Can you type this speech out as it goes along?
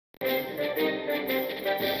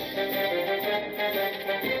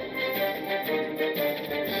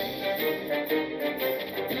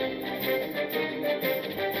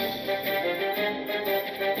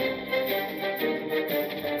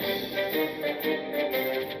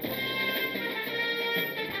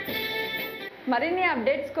మరిన్ని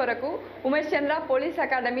అప్డేట్స్ కొరకు ఉమేష్ చంద్ర police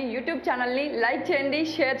academy YouTube ఛానల్ని లైక్ చేయండి,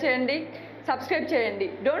 షేర్ చేయండి, సబ్స్క్రైబ్ చేయండి.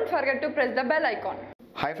 Don't forget to press the bell icon.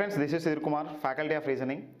 Hi friends, this is Sudhir Kumar, Faculty of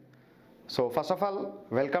Reasoning. So first of all,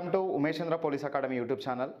 welcome to Umesh Chandra Police Academy YouTube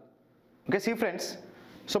channel. Okay, see friends,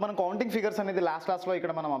 so మనం counting figures అనేది last క్లాస్లో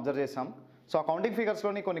ఇక్కడ మనం observe చేసాం. So ఆ counting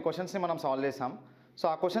ఫిగర్స్లోని కొన్ని క్వశ్చన్స్ని మనం సాల్వ్ చేసాం. సో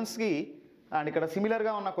ఆ క్వశ్చన్స్కి అండ్ ఇక్కడ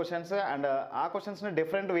సిమిలర్గా ఉన్న క్వశ్చన్స్ అండ్ ఆ క్వశ్చన్స్ని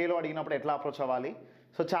డిఫరెంట్ వేలో అడిగినప్పుడు ఎట్లా అప్రోచ్ అవ్వాలి.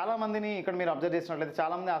 సో చాలామందిని ఇక్కడ మీరు అబ్జర్వ్ చేసినట్లయితే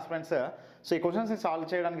చాలామంది ఆస్పిరెంట్స్ సో ఈ క్వశ్చన్స్ని సాల్వ్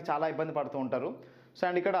చేయడానికి చాలా ఇబ్బంది పడుతూ ఉంటారు. సో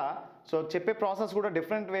అండ్ ఇక్కడ సో చెప్పే ప్రాసెస్ కూడా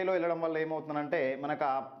డిఫరెంట్ వేలో వెళ్ళడం వల్ల ఏమవుతుందంటే మనకు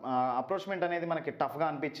అప్రోచ్మెంట్ అనేది మనకి టఫ్గా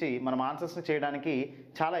అనిపించి మనం ఆన్సర్స్ని చేయడానికి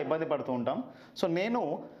చాలా ఇబ్బంది పడుతూ ఉంటాం. సో నేను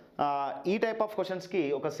ఈ టైప్ ఆఫ్ క్వశ్చన్స్కి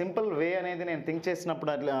ఒక సింపుల్ వే అనేది నేను థింక్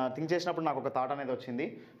చేసినప్పుడు నాకు ఒక థాట్ అనేది వచ్చింది.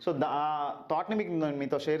 సో ఆ థాట్ని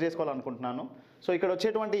మీతో షేర్ చేసుకోవాలనుకుంటున్నాను. సో ఇక్కడ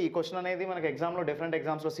వచ్చేటువంటి ఈ క్వశ్చన్ అనేది మనకి ఎగ్జామ్లో డిఫరెంట్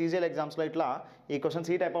ఎగ్జామ్స్లో సీజీఎల్ ఎగ్జామ్స్లో ఇట్లా ఈ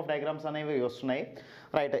క్వశ్చన్స్ ఈ టైప్ ఆఫ్ డయాగ్రామ్స్ అనేవి వస్తున్నాయి.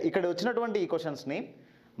 రైట్, ఇక్కడ వచ్చినటువంటి ఈ క్వశ్చన్స్ని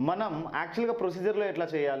మనం యాక్చువల్గా ప్రొసీజర్లో ఎట్లా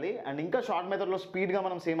చేయాలి అండ్ ఇంకా షార్ట్ మెథడ్లో స్పీడ్గా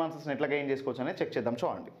మనం సేమ్ ఆన్సర్స్ని ఎట్లా గెయిన్ చేసుకోవచ్చు అనేది చెక్ చేద్దాం.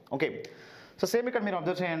 చూడండి. ఓకే, సో సేమ్ ఇక్కడ మీరు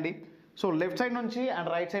అబ్జర్వ్ చేయండి. సో లెఫ్ట్ సైడ్ నుంచి అండ్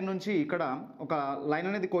రైట్ సైడ్ నుంచి ఇక్కడ ఒక లైన్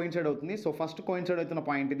అనేది కోయిన్సైడ్ అవుతుంది. సో ఫస్ట్ కోయిన్సైడ్ అవుతున్న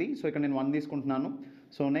పాయింట్ ఇది. సో ఇక్కడ నేను 1 తీసుకుంటున్నాను.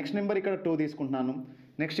 సో నెక్స్ట్ నెంబర్ ఇక్కడ 2 తీసుకుంటున్నాను.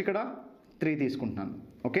 నెక్స్ట్ ఇక్కడ 3 తీసుకుంటున్నాను.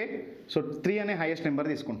 ఓకే, సో 3 అనే హైయెస్ట్ నెంబర్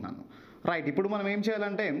తీసుకుంటున్నాను. రైట్, ఇప్పుడు మనం ఏం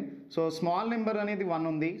చేయాలంటే సో స్మాల్ నెంబర్ అనేది 1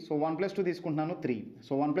 ఉంది. సో 1 + 2 తీసుకుంటున్నాను 3.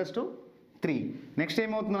 సో 1 + 2 3. నెక్స్ట్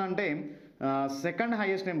ఏమవుతుందంటే సెకండ్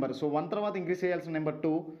హైయెస్ట్ నెంబర్, సో 1 తర్వాత ఇంక్రీజ్ చేయాల్సిన number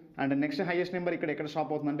 2 and next highest number ఇక్కడ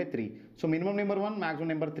స్టాప్ అవుతుందంటే 3. So minimum number 1, maximum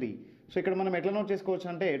number 3. So ఇక్కడ మనం ఎట్లా నోట్ చేసుకోవచ్చు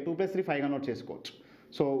అంటే 2 + 3 5గా నోట్ చేసుకోవచ్చు.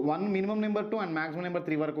 So 1 minimum number 2 and maximum number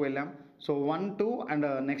 3 వరకు వెళ్ళాం. సో 1 2 అండ్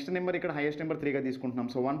నెక్స్ట్ నెంబర్ ఇక్కడ హైయెస్ట్ నెంబర్ 3గా తీసుకుంటున్నాం.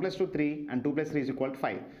 So 1 + 2 3 and 2 + 3 =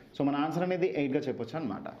 5. సో మన ఆన్సర్ అనేది 8గా చెప్పొచ్చు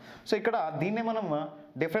అనమాట. సో ఇక్కడ దీన్నే మనం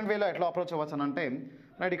డిఫరెంట్ వేలో ఎట్లా అప్రోచ్ అవ్వచ్చు అని అంటే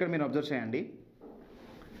రైట్, ఇక్కడ మీరు అబ్జర్వ్ చేయండి.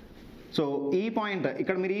 సో ఈ పాయింట్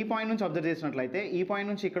ఇక్కడ మీరు ఈ పాయింట్ నుంచి అబ్జర్వ్ చేసినట్లయితే ఈ పాయింట్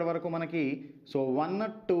నుంచి ఇక్కడ వరకు మనకి సో 1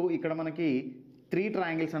 2 ఇక్కడ మనకి 3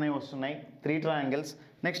 ట్రయాంగిల్స్ అనేవి వస్తున్నాయి. 3 ట్రయాంగిల్స్.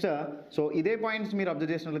 నెక్స్ట్ సో ఇదే పాయింట్స్ మీరు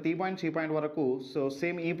అబ్జర్వ్ చేసినట్లయితే ఈ పాయింట్ వరకు సో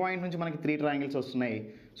సేమ్ ఈ పాయింట్ నుంచి మనకి 3 ట్రయాంగిల్స్ వస్తున్నాయి.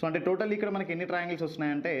 సో అంటే టోటల్ ఇక్కడ మనకి ఎన్ని ట్రయాంగిల్స్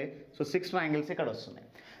వస్తున్నాయంటే సో 6 ట్రయాంగిల్స్ ఇక్కడ వస్తున్నాయి.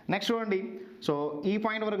 నెక్స్ట్ చూడండి, సో ఈ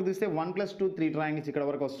పాయింట్ వరకు తీస్తే 1 + 2 3 ట్రయాంగిల్స్ ఇక్కడ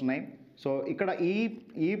వరకు వస్తున్నాయి. సో ఇక్కడ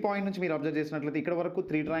ఈ పాయింట్ నుంచి మీరు అబ్జర్వ్ చేసినట్లయితే ఇక్కడ వరకు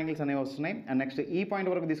 3 ట్రయాంగిల్స్ అనేవి వస్తున్నాయి. అండ్ నెక్స్ట్ ఈ పాయింట్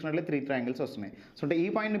వరకు తీసుకున్నట్లయితే 3 ట్రయాంగిల్స్ వస్తున్నాయి. సో అంటే ఈ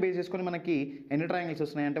పాయింట్ని బేస్ చేసుకొని మనకి ఎన్ని ట్రయాంగిల్స్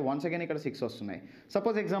వస్తున్నాయి అంటే వన్స్ అగైన్ ఇక్కడ 6 వస్తున్నాయి.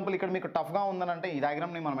 సపోజ్ ఎగ్జాంపుల్ ఇక్కడ మీకు టఫ్గా ఉందనంటే ఈ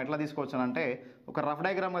డయాగ్రామ్ని మనం ఎట్లా తీసుకోవచ్చు అంటే ఒక రఫ్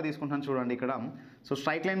డయాగ్రామ్గా తీసుకుంటాం. చూడండి ఇక్కడ సో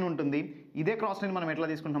స్ట్రైట్ లైన్ ఉంటుంది. ఇదే క్రాస్ లైన్ మనం ఎట్లా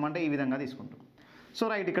తీసుకుంటామంటే ఈ విధంగా తీసుకుంటాం. సో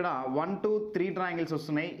రైట్, ఇక్కడ 1 2 3 ట్రయాంగిల్స్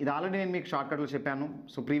వస్తున్నాయి. ఇది ఆల్రెడీ నేను మీకు షార్ట్కట్లో చెప్పాను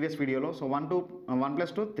సో ప్రీవియస్ వీడియోలో. సో 1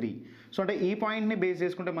 + 2 3. సో అంటే ఈ పాయింట్ని బేస్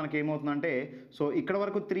చేసుకుంటే మనకి ఏమవుతుందంటే సో ఇక్కడ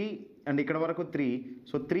వరకు 3 అండ్ ఇక్కడ వరకు 3.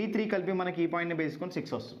 సో 3 కలిపి మనకి ఈ పాయింట్ని బేస్ చేసుకొని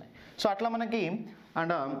 6 వస్తున్నాయి. సో అట్లా మనకి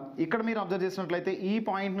అండ్ ఇక్కడ మీరు అబ్జర్వ్ చేసినట్లయితే ఈ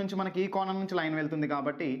పాయింట్ నుంచి మనకి ఈ కార్నర్ నుంచి లైన్ వెళ్తుంది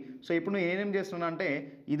కాబట్టి సో ఇప్పుడు నేనేం చేస్తున్నా అంటే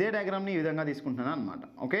ఇదే డయాగ్రామ్ని ఈ విధంగా తీసుకుంటున్నాను అనమాట.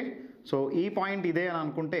 ఓకే, సో ఈ పాయింట్ ఇదే అని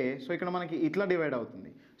అనుకుంటే సో ఇక్కడ మనకి ఇట్లా డివైడ్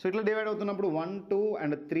అవుతుంది. సో ఇట్లా డివైడ్ అవుతున్నప్పుడు 1 2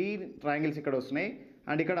 అండ్ 3 ట్రయాంగిల్స్ ఇక్కడ వస్తున్నాయి.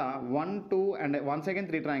 అండ్ ఇక్కడ 1 2 అండ్ వన్స్ అగైన్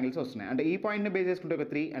 3 ట్రయాంగిల్స్ వస్తున్నాయి. అంటే ఈ పాయింట్ని బేస్ చేసుకుంటే ఒక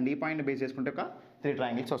 3 అండ్ ఈ పాయింట్ని బేస్ చేసుకుంటే ఒక 3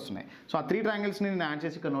 ట్రయాంగిల్స్ వస్తున్నాయి. సో ఆ 3 ట్రయాంగిల్స్ని నేను యాడ్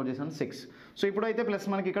చేసి ఇక్కడ నోట్ చేశాను 6. సో ఇప్పుడైతే ప్లస్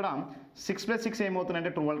మనకి ఇక్కడ 6 + 6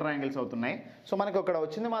 ఏమవుతున్నాయంటే 12 ట్రయాంగిల్స్ అవుతున్నాయి. సో మనకి ఇక్కడ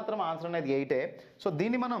వచ్చింది మాత్రం ఆన్సర్ అనేది 8. సో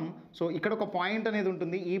దీన్ని మనం సో ఇక్కడ ఒక పాయింట్ అనేది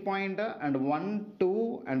ఉంటుంది. ఈ పాయింట్ అండ్ 1 2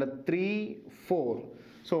 అండ్ 3 4.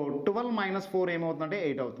 సో 12 - 4 ఏమవుతుందంటే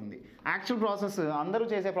 8 అవుతుంది. యాక్చువల్ ప్రాసెస్ అందరూ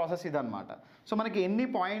చేసే ప్రాసెస్ ఇదన్నమాట. సో మనకి ఎన్ని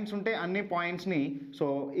పాయింట్స్ ఉంటే అన్ని పాయింట్స్ని సో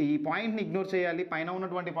ఈ పాయింట్ని ఇగ్నోర్ చేయాలి. పైన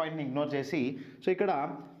ఉన్నటువంటి పాయింట్ని ఇగ్నోర్ చేసి సో ఇక్కడ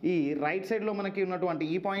ఈ రైట్ సైడ్లో మనకి ఉన్నటువంటి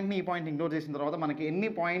ఈ పాయింట్ని ఇగ్నోర్ చేసిన తర్వాత మనకి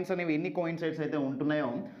ఎన్ని పాయింట్స్ అనేవి ఎన్ని కోయిన్సైడ్స్ అయితే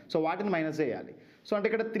ఉంటున్నాయో సో వాటిని మైనస్ చేయాలి. సో అంటే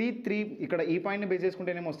ఇక్కడ 3 ఇక్కడ ఈ పాయింట్ని బేస్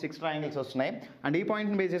చేసుకుంటేనేమో 6 ట్రయాంగిల్స్ వస్తున్నాయి. అండ్ ఈ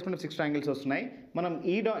పాయింట్ని బేస్ చేసుకుంటే 6 ట్రయాంగిల్స్ వస్తున్నాయి. మనం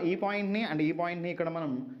ఈ పాయింట్ని అండ్ ఈ పాయింట్ని ఇక్కడ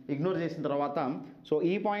మనం ఇగ్నోర్ చేసిన తర్వాత సో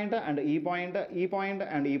ఈ పాయింట్ అండ్ ఈ పాయింట్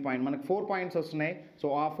అండ్ ఈ పాయింట్ మనకు 4 పాయింట్స్ వస్తున్నాయి. సో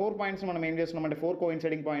ఆ 4 పాయింట్స్ మనం ఏం చేస్తున్నామంటే 4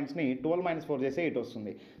 కోయిన్సైడింగ్ పాయింట్స్ని 12 - 4 చేస్తే 8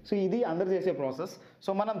 వస్తుంది. సో ఇది అందరు చేసే ప్రాసెస్.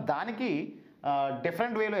 సో మనం దానికి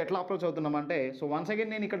డిఫరెంట్ వేలో ఎట్లా అప్రోచ్ అవుతున్నామంటే సో వన్స్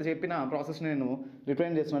అగైన్ నేను ఇక్కడ చెప్పిన ప్రాసెస్ని నేను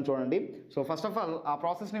రిప్రజెంట్ చేస్తున్నాను. చూడండి. సో ఫస్ట్ ఆఫ్ ఆల్ ఆ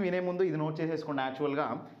ప్రాసెస్ని వినే ముందు ఇది నోట్ చేసేసుకోండి. యాక్చువల్గా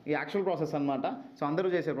ఈ యాక్చువల్ ప్రాసెస్ అనమాట. సో అందరూ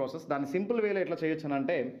చేసే ప్రాసెస్. దాన్ని సింపుల్ వేలో ఎట్లా చేయొచ్చు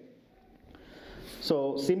అంటే సో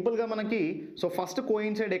సింపుల్గా మనకి సో ఫస్ట్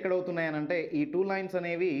కోయిన్సైడ్ ఎక్కడ అవుతున్నాయి అని అంటే ఈ టూ లైన్స్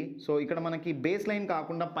అనేవి సో ఇక్కడ మనకి బేస్ లైన్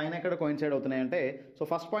కాకుండా పైన ఎక్కడ కోయిన్సైడ్ అవుతున్నాయి అంటే సో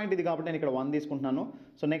ఫస్ట్ పాయింట్ ఇది కాబట్టి నేను ఇక్కడ 1 తీసుకుంటున్నాను.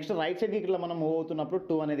 సో నెక్స్ట్ రైట్ సైడ్కి ఇక్కడ మనం మూవ్ అవుతున్నప్పుడు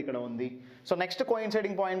 2 అనేది ఇక్కడ ఉంది. సో నెక్స్ట్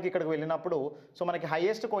కోయిన్సైడింగ్ పాయింట్కి ఇక్కడికి వెళ్ళినప్పుడు సో మనకి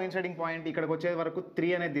హైయెస్ట్ కోయిన్సైడింగ్ పాయింట్ ఇక్కడికి వచ్చే వరకు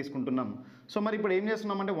 3 అనేది తీసుకుంటున్నాం. సో మరి ఇప్పుడు ఏం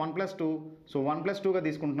చేస్తున్నాం అంటే 1+2 సో 1+2గా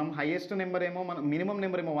తీసుకుంటున్నాం. హైయెస్ట్ నెంబర్ ఏమో మన మినిమం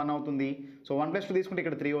నెంబర్ ఏమో 1 అవుతుంది. సో 1+2 తీసుకుంటే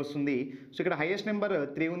ఇక్కడ 3 వస్తుంది. సో ఇక్కడ హైయెస్ట్ నెంబర్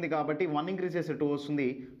 3 ఉంది కాబట్టి 1 ఇంక్రీజ్ చేస్తే 2 వస్తుంది.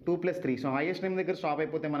 2+3 సో హైయెస్ట్ నెంబర్ దగ్గర స్టాప్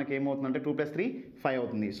అయిపోతే మనకి ఏమవుతుందంటే 2+3 5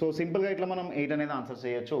 అవుతుంది. సో సింపుల్గా ఇట్లా మనం 8 అనేది ఆన్సర్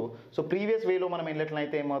చేయొచ్చు. సో ప్రీవియస్ వేలో మనం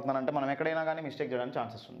వెళ్ళినట్లయితే ఏమవుతుందంటే మనం ఎక్కడైనా కానీ మిస్టేక్ చేయడానికి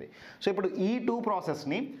ఛాన్సెస్ ఉంది. సో ఇప్పుడు ఈ 2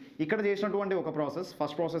 ప్రాసెస్ని ఇక్కడ చేసినటువంటి ఒక ప్రాసెస్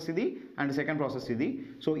ఫస్ట్ ప్రాసెస్ ఇది అండ్ సెకండ్ ప్రాసెస్ ఇది.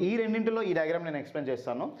 సో ఈ రెండింటిలో ఈ డయాగ్రామ్ నేను ఎక్స్ప్లెయిన్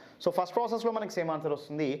చేస్తాను. సో ఫస్ట్ ప్రాసెస్లో మనకి సేమ్ ఆన్సర్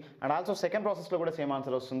వస్తుంది అండ్ ఆల్సో సెకండ్ ప్రాసెస్లో కూడా సేమ్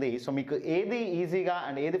ఆన్సర్ వస్తుంది. సో మీకు ఏది ఈజీగా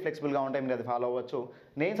అండ్ ఏది ఫ్లెక్సిబుల్గా ఉంటే మీరు అది ఫాలో అవ్వచ్చు.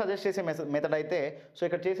 నేను సజెస్ట్ చేసే మెథడ్ అయితే సో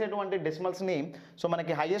ఇక్కడ చేసేటువంటి డెసిమల్స్ని సో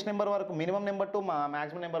మనకి హైయెస్ట్ నెంబర్ వరకు minimum number to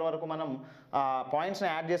maximum number వరకు మనం పాయింట్స్ని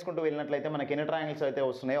యాడ్ చేసుకుంటూ వెళ్ళినట్లయితే మనకి ఎన్ని ట్రయాంగిల్స్ అయితే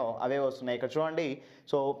వస్తున్నాయో అవే వస్తున్నాయి. ఇక్కడ చూడండి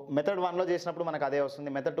సో మెథడ్ 1లో చేసినప్పుడు మనకు అదే వస్తుంది,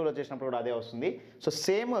 మెథడ్ 2లో చేసినప్పుడు కూడా అదే వస్తుంది. సో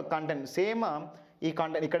సేమ్ కంటెంట్ సేమ్ ఈ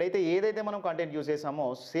కంటెంట్ ఇక్కడైతే ఏదైతే మనం కంటెంట్ యూజ్ చేసామో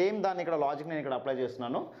సేమ్ దాన్ని ఇక్కడ లాజిక్ నేను ఇక్కడ అప్లై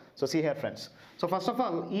చేస్తున్నాను. So see here friends. So first of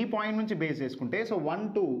all ఈ పాయింట్ నుంచి బేస్ చేసుకుంటే సో 1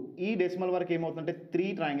 2 ఈ డెసిమల్ వరకు ఏమవుతుందంటే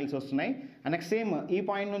 3 ట్రయాంగిల్స్ వస్తున్నాయి. అండ్ నెక్స్ట్ సేమ్ ఈ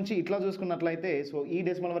పాయింట్ నుంచి ఇట్లా చూసుకున్నట్లయితే సో ఈ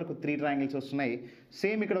డెసిమల్ వరకు 3 ట్రయాంగిల్స్ వస్తున్నాయి.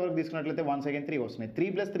 సేమ్ ఇక్కడ వరకు తీసుకున్నట్లయితే 1 సెకండ్ 3 వస్తున్నాయి.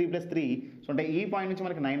 3+3+3 సో అంటే ఈ పాయింట్ నుంచి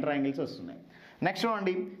మనకి 9 ట్రయాంగిల్స్ వస్తున్నాయి. నెక్స్ట్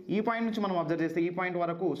చూడండి ఈ పాయింట్ నుంచి మనం అబ్జర్వ్ చేస్తే ఈ పాయింట్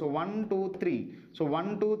వరకు సో 1 2 3 సో 1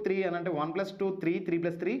 2 3 అని అంటే 1+2 3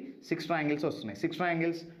 3+3 6 ట్రయాంగిల్స్ వస్తున్నాయి. 6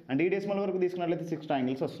 ట్రయాంగిల్స్ అండ్ ఈ డెసిమల్ వరకు తీసుకున్నట్లయితే 6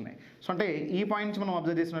 ట్రయాంగిల్స్ వస్తున్నాయి. సో అంటే ఈ పాయింట్ నుంచి మనం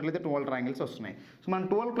అబ్జర్వ్ చేసినట్లయితే 12 ట్రయాంగిల్స్ వస్తున్నాయి. సో మనం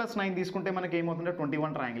 12+9 తీసుకుంటే మనకి ఏమవుతుంటే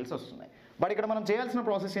 21 ట్రయాంగిల్స్ వస్తున్నాయి. బట్ ఇక్కడ మనం చేయాల్సిన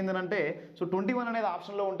ప్రాసెస్ ఏంటంటే సో 21 అనేది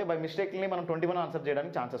ఆప్షన్లో ఉంటే బై మిస్టేక్ని మనం 21 ఆన్సర్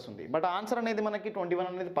చేయడానికి ఛాన్సెస్ ఉంది. బట్ ఆన్సర్ అనేది మనకి 21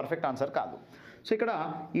 అనేది పర్ఫెక్ట్ ఆన్సర్ కాదు. సో ఇక్కడ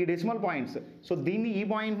ఈ డెసిమల్ పాయింట్స్ సో దీన్ని ఈ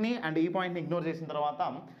పాయింట్ని అండ్ ఈ పాయింట్ని ఇగ్నోర్ చేసిన తర్వాత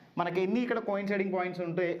మనకి ఎన్ని ఇక్కడ కోయిన్సైడింగ్ పాయింట్స్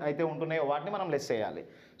అయితే ఉంటున్నాయో వాటిని మనం లెస్ చేయాలి.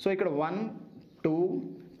 సో ఇక్కడ 1 2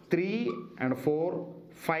 3 and 4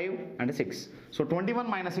 5 and 6 సో 21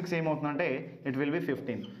 - 6 ఏమవుతుందంటే ఇట్ విల్ బి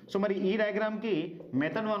 15. సో మరి ఈ డయాగ్రామ్కి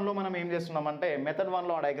మెథడ్ 1లో మనం ఏం చేస్తున్నామంటే మెథడ్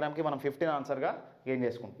 1లో ఆ డయాగ్రామ్కి మనం 15 ఆన్సర్గా ఏం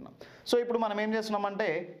చేసుకుంటున్నాం. సో ఇప్పుడు మనం ఏం చేస్తున్నామంటే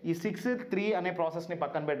ఈ 6 3 అనే ప్రాసెస్ని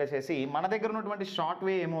పక్కన పెట్టేసేసి మన దగ్గర ఉన్నటువంటి షార్ట్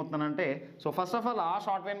వే ఏమవుతుందంటే సో ఫస్ట్ ఆఫ్ ఆల్ ఆ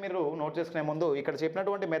షార్ట్ వేని మీరు నోట్ చేసుకునే ముందు ఇక్కడ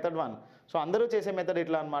చెప్పినటువంటి మెథడ్ 1 సో అందరూ చేసే మెథడ్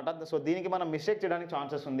ఇట్లా అనమాట. సో దీనికి మనం మిస్టేక్ చేయడానికి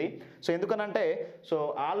ఛాన్సెస్ ఉంది. సో ఎందుకనంటే సో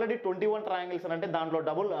ఆల్రెడీ 21 ట్రయాంగిల్స్ అంటే దాంట్లో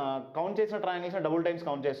కౌంట్ చేసిన ట్రయాంగిల్స్ని డబుల్ టైమ్స్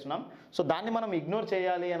కౌంట్ చేస్తున్నాం. సో దాన్ని మనం ఇగ్నోర్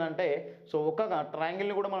చేయాలి అని అంటే సో ఒక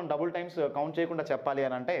ట్రయాంగిల్ని కూడా మనం డబుల్ టైమ్స్ కౌంట్ చేయకుండా చెప్పాలి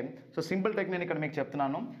అని అంటే సో సింపుల్ టెక్ నేను ఇక్కడ మీకు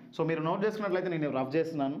చెప్తున్నాను. సో మీరు నోట్ చేసుకున్నట్లయితే నేను రఫ్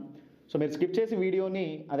చేస్తున్నాను. సో మీరు స్కిప్ చేసి వీడియోని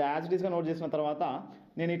అది యాజ్ ఇట్ ఈస్గా నోట్ చేసిన తర్వాత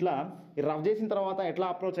నేను ఇట్లా రఫ్ చేసిన తర్వాత ఎట్లా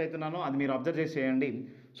అప్రోచ్ అవుతున్నానో అది మీరు అబ్జర్వ్ చేసి చేయండి.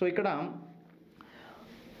 సో ఇక్కడ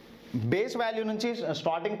బేస్ వాల్యూ నుంచి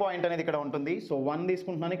స్టార్టింగ్ పాయింట్ అనేది ఇక్కడ ఉంటుంది. సో 1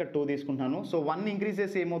 తీసుకుంటున్నాను, ఇక్కడ 2 తీసుకుంటున్నాను. సో 1 ఇంక్రీజ్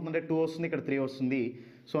చేసి ఏమవుతుందంటే 2 వస్తుంది, ఇక్కడ 3 వస్తుంది.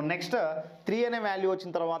 సో నెక్స్ట్ 3 అనే వాల్యూ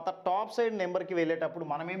వచ్చిన తర్వాత టాప్ సైడ్ నెంబర్కి వెళ్ళేటప్పుడు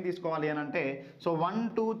మనం ఏం తీసుకోవాలి అని అంటే సో 1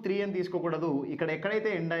 2 3 అని తీసుకోకూడదు. ఇక్కడ ఎక్కడైతే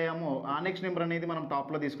ఎండ్ అయ్యామో ఆ నెక్స్ట్ నెంబర్ అనేది మనం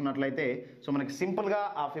టాప్లో తీసుకున్నట్లయితే సో మనకి సింపుల్గా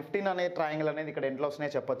ఆ 15 అనే ట్రయాంగిల్ అనేది ఇక్కడ ఎండ్లో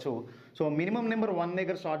వస్తున్నాయి చెప్పొచ్చు. సో మినిమం నెంబర్ 1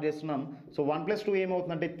 దగ్గర స్టార్ట్ చేస్తున్నాం. సో 1 + 2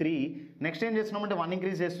 ఏమవుతుందంటే 3. నెక్స్ట్ ఏం చేస్తున్నామంటే 1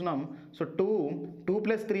 ఇంక్రీజ్ చేస్తున్నాం. సో 2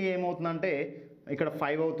 + 3 ఏమవుతుందంటే ఇక్కడ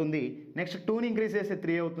 5 అవుతుంది. నెక్స్ట్ 2ని ఇంక్రీజ్ చేస్తే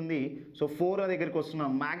 3 అవుతుంది. సో 4 దగ్గరికి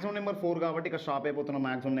వస్తున్నాం. మ్యాక్సిమం నెంబర్ 4 కాబట్టి ఇక్కడ స్టాప్ అయిపోతున్నాం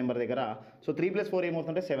మ్యాక్సిమం నెంబర్ దగ్గర. సో 3 + 4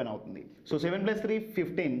 ఏమవుతుందంటే 7 అవుతుంది. సో 7 + 3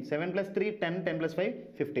 15, 7 + 3 10, 10 + 5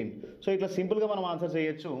 15. సో ఇట్లా సింపుల్గా మనం ఆన్సర్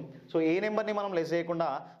చేయొచ్చు. సో ఏ నెంబర్ని మనం లెస్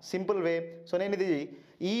చేయకుండా సింపుల్ వే. సో నేను ఇది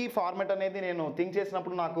ఈ ఫార్మెట్ అనేది నేను థింక్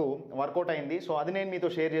చేసినప్పుడు నాకు వర్కౌట్ అయింది. సో అది నేను మీతో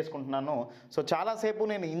షేర్ చేసుకుంటున్నాను. సో చాలాసేపు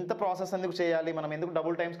నేను ఇంత ప్రాసెస్ ఎందుకు చేయాలి, మనం ఎందుకు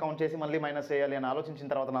డబుల్ టైమ్స్ కౌంట్ చేసి మళ్ళీ మైనస్ చేయాలి అని ఆలోచించిన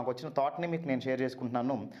తర్వాత నాకు వచ్చిన థాట్ని మీకు నేను షేర్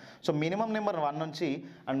చేసుకుంటున్నాను. సో మినిమం నెంబర్ 1 నుంచి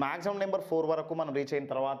అండ్ మ్యాక్సిమం నెంబర్ 4 వరకు మనం రీచ్ అయిన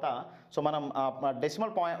తర్వాత సో మనం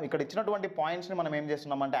డెసిమల్ పాయింట్ ఇక్కడ ఇచ్చినటువంటి పాయింట్స్ని మనం ఏం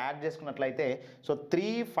చేస్తున్నామంటే యాడ్ చేసుకున్నట్లయితే సో 3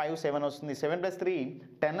 5 7 వస్తుంది. 7 + 3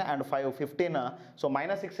 10 and 5 15. సో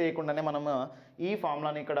 -6 చేయకుండానే మనం ఈ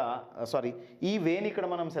ఫార్ములాని ఇక్కడ ఈ వేని ఇక్కడ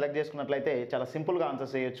మనం సెలెక్ట్ చేసుకున్నట్లయితే చాలా సింపుల్గా ఆన్సర్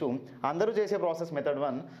చేయొచ్చు. అందరూ చేసే ప్రాసెస్ మెథడ్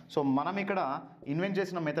 1. సో మనం ఇక్కడ ఇన్వెంట్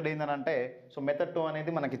చేసిన మెథడ్ ఏంటంటే సో మెథడ్ 2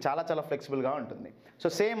 అనేది మనకి చాలా చాలా ఫ్లెక్సిబుల్గా ఉంటుంది. సో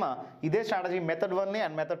సేమ్ ఇదే స్ట్రాటజీ మెథడ్ 1ని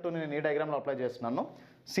అండ్ మెథడ్ 2ని నేను ఈ డయాగ్రామ్లో అప్లై చేస్తున్నాను.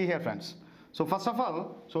 See here friends. So first of all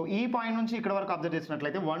so ఈ పాయింట్ నుంచి ఇక్కడ వరకు అబ్జర్వ్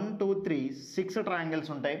చేసినట్లయితే 1 2 3 6 ట్రయాంగిల్స్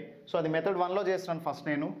ఉంటాయి. సో అది మెథడ్ 1లో చేస్తున్నాను ఫస్ట్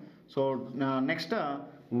నేను. So next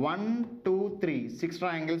 1 2 3 6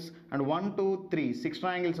 triangles and 1 2 3 6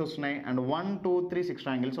 triangles వస్తున్నాయి అండ్ 1 2 3 6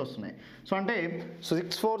 ట్రయాంగిల్స్ వస్తున్నాయి. సో అంటే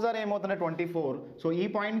 6 4s ఆర్ ఏమవుతున్నాయి 24. సో ఈ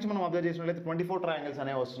పాయింట్ నుంచి మనం అబ్జర్వ్ చేసినట్లయితే 24 ట్రయాంగిల్స్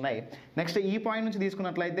అనేవి వస్తున్నాయి. నెక్స్ట్ ఈ పాయింట్ నుంచి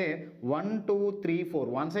తీసుకున్నట్లయితే 1 2 3 4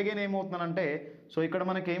 వన్స్ అగైన్ ఏమవుతుందంటే సో ఇక్కడ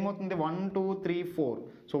మనకి ఏమవుతుంది 1 2 3 4.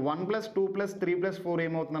 సో 1 + 2 + 3 + 4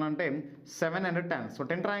 ఏమవుతుందంటే 7 and 10. సో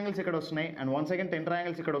 10 ట్రయాంగిల్స్ ఇక్కడ వస్తున్నాయి అండ్ వన్స్ అగైన్ 10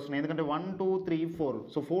 ట్రయాంగిల్స్ ఇక్కడ వస్తున్నాయి ఎందుకంటే 1 2 3 4.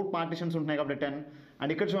 సో 4 పార్టిషన్స్ ఉంటున్నాయి కాబట్టి 10.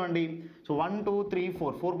 అండ్ ఇక్కడ చూడండి సో 1 2 3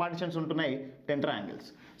 4 పార్టిషన్స్ ఉంటున్నాయి 10 ట్రయాంగిల్స్.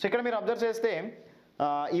 సో ఇక్కడ మీరు అబ్జర్వ్ చేస్తే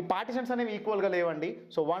ఈ పార్టిషన్స్ అనేవి ఈక్వల్గా లేవండి.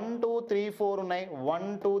 సో 1 2 3 4 ఉన్నాయి, 1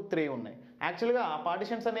 2 3 ఉన్నాయి. యాక్చువల్గా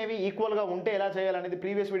పార్టిషన్స్ అనేవి ఈక్వల్గా ఉంటే ఎలా చేయాలనేది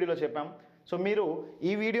ప్రీవియస్ వీడియోలో చెప్పాం. సో మీరు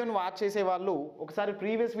ఈ వీడియోని వాచ్ చేసే వాళ్ళు ఒకసారి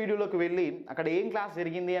ప్రీవియస్ వీడియోలోకి వెళ్ళి అక్కడ ఏం క్లాస్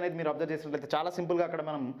జరిగింది అనేది మీరు అబ్జర్వ్ చేసినట్లయితే చాలా సింపుల్గా అక్కడ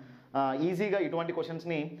మనం ఈజీగా ఇటువంటి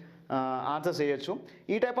క్వశ్చన్స్ని ఆన్సర్ చేయొచ్చు.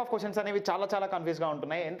 ఈ టైప్ ఆఫ్ క్వశ్చన్స్ అనేవి చాలా కన్ఫ్యూజ్గా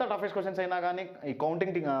ఉంటున్నాయి. ఎంత టఫెస్ట్ క్వశ్చన్స్ అయినా కానీ ఈ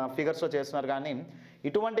కౌంటింగ్ ఫిగర్స్లో చేస్తున్నారు కానీ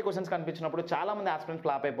ఇటువంటి క్వశ్చన్స్ కనిపించినప్పుడు చాలామంది ఆస్పిరెంట్స్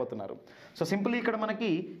ఫ్లాప్ అయిపోతున్నారు. సో సింపుల్లీ ఇక్కడ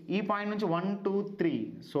మనకి ఈ పాయింట్ నుంచి 1 2 3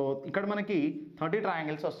 సో ఇక్కడ మనకి 30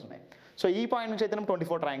 ట్రయాంగిల్స్ వస్తున్నాయి. సో ఈ పాయింట్ నుంచి అయితే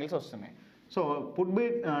 24 ట్రయాంగిల్స్ వస్తున్నాయి. So put B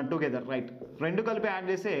together right, రెండు కలిపి యాడ్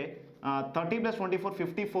చేస్తే 30 + 24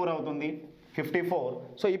 54 అవుతుంది, 54.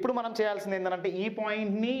 సో ఇప్పుడు మనం చేయాల్సింది ఏంటంటే ఈ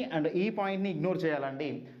పాయింట్ని అండ్ ఈ పాయింట్ని ఇగ్నోర్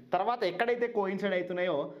చేయాలండి. తర్వాత ఎక్కడైతే కోయిన్సైడ్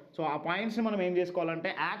అవుతున్నాయో సో ఆ పాయింట్స్ని మనం ఏం చేసుకోవాలంటే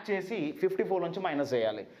యాడ్ చేసి 54 నుంచి మైనస్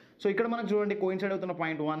చేయాలి. సో ఇక్కడ మనకు చూడండి కోయిన్సైడ్ అవుతున్న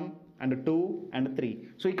పాయింట్ 1 and 2 and 3.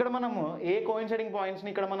 సో ఇక్కడ మనము ఏ కోయిన్సైడింగ్ పాయింట్స్ని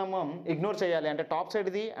ఇక్కడ మనము ఇగ్నోర్ చేయాలి అంటే టాప్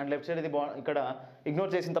సైడ్ది అండ్ లెఫ్ట్ సైడ్ది ఇక్కడ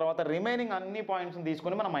ఇగ్నోర్ చేసిన తర్వాత రిమైనింగ్ అన్ని పాయింట్స్ని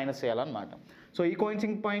తీసుకొని మనం మైనస్ చేయాలన్నమాట. సో ఈ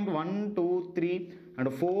coinciding point 1 2 3 and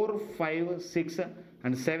 4 5 6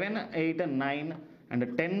 and 7 8 9 and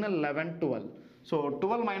 10 11 12. So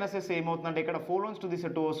 12 minus చేస్తే ఏమవుతుందంటే ఇక్కడ 4 నుంచి 2 తీస్తే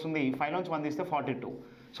 2 వస్తుంది, 5 నుంచి 1 తీస్తే 42.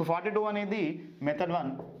 సో 42 అనేది మెథడ్ 1.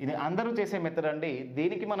 ఇది అందరూ చేసే మెథడ్ అండి.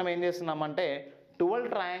 దీనికి మనం ఏం చేస్తున్నామంటే 12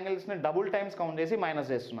 ట్రయాంగిల్స్ని డబుల్ టైమ్స్ కౌంట్ చేసి మైనస్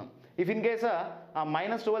చేస్తున్నాం. ఇఫ్ ఇన్ కేస్ ఆ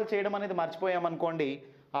 -12 చేయడం అనేది మర్చిపోయామనుకోండి,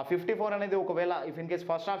 ఆ 54 అనేది ఒకవేళ ఇఫ్ ఇన్ కేస్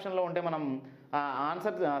ఫస్ట్ ఆప్షన్లో ఉంటే మనం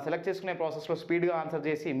ఆన్సర్ సెలెక్ట్ చేసుకునే ప్రాసెస్లో స్పీడ్గా ఆన్సర్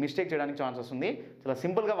చేసి మిస్టేక్ చేయడానికి ఛాన్సెస్ ఉంది. చాలా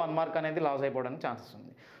సింపుల్గా 1 మార్క్ అనేది లాస్ అయిపోవడానికి ఛాన్సెస్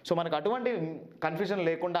ఉంది. సో మనకు అటువంటి కన్ఫ్యూజన్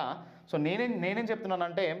లేకుండా సో నేనేం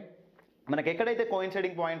చెప్తున్నానంటే మనకి ఎక్కడైతే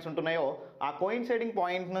కోయిన్సైడింగ్ పాయింట్స్ ఉంటున్నాయో ఆ కోయిన్సైడింగ్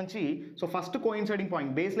పాయింట్ నుంచి so first coinciding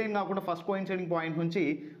point base line కాకుండా ఫస్ట్ కోయిన్సైడింగ్ పాయింట్ నుంచి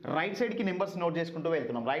రైట్ సైడ్కి నెంబర్స్ నోట్ చేసుకుంటూ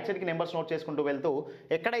వెళ్తున్నాం. రైట్ సైడ్కి నెంబర్స్ నోట్ చేసుకుంటూ వెళ్తూ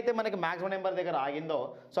ఎక్కడైతే మనకి మ్యాక్సిమం నెంబర్ దగ్గర ఆగిందో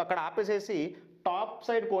సో అక్కడ ఆపేసేసి టాప్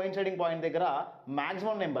సైడ్ కోయిన్సైడింగ్ పాయింట్ దగ్గర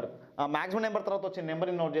మ్యాక్సిమం నెంబర్ తర్వాత వచ్చే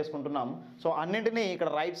నెంబర్ని నోట్ చేసుకుంటున్నాం. సో అన్నింటినీ ఇక్కడ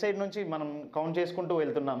రైట్ సైడ్ నుంచి మనం కౌంట్ చేసుకుంటూ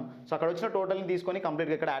వెళ్తున్నాం. సో అక్కడ వచ్చిన టోటల్ని తీసుకొని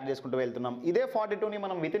కంప్లీట్గా ఇక్కడ యాడ్ చేసుకుంటూ వెళ్తున్నాం. ఇదే 42ని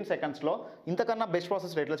మనం వితిన్ సెకండ్స్లో ఇంతకన్నా బెస్ట్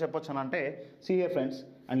ప్రాసెస్ ఎట్లా చెప్పొచ్చు అంటే see here friends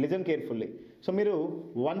and listen carefully. So మీరు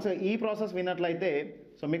వన్స్ ఈ ప్రాసెస్ విన్నట్లయితే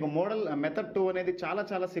సో మీకు మెథడ్ 2 అనేది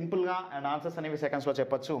చాలా సింపుల్గా అండ్ ఆన్సర్స్ అనేవి సెకండ్స్లో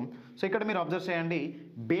చెప్పొచ్చు. సో ఇక్కడ మీరు అబ్జర్వ్ చేయండి,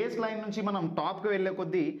 బేస్ లైన్ నుంచి మనం టాప్కి వెళ్ళే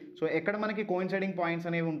కొద్దీ సో ఎక్కడ మనకి కోయిన్సైడింగ్ పాయింట్స్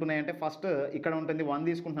అనేవి ఉంటున్నాయంటే ఫస్ట్ ఇక్కడ ఉంటుంది 1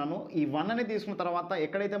 తీసుకుంటున్నాను. ఈ 1 అనేది తీసుకున్న తర్వాత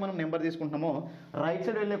ఎక్కడైతే మనం నెంబర్ తీసుకుంటున్నామో రైట్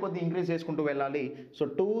సైడ్ వెళ్ళే కొద్దీ ఇంక్రీజ్ చేసుకుంటూ వెళ్ళాలి. సో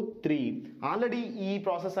 2 3 ఆల్రెడీ ఈ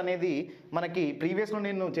ప్రాసెస్ అనేది మనకి ప్రీవియస్లో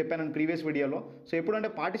నేను చెప్పాను ప్రీవియస్ వీడియోలో. సో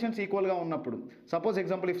ఎప్పుడంటే పార్టిషన్స్ ఈక్వల్గా ఉన్నప్పుడు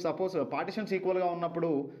సపోజ్ పార్టిషన్స్ ఈక్వల్గా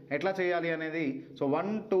ఉన్నప్పుడు ఎట్లా చేయాలి అనేది సో 1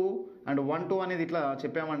 2 and 1 2 అనేది ఇట్లా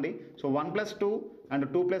చెప్పామండి. సో 1 + 2 and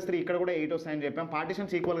 2 + 3 ఇక్కడ కూడా 8 వస్తాయని చెప్పాం.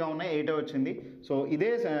 పార్టిషన్స్ ఈక్వల్గా ఉన్నాయి, 8 వచ్చింది. సో ఇదే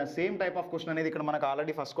సేమ్ టైప్ ఆఫ్ క్వశ్చన్ అనేది ఇక్కడ మనకు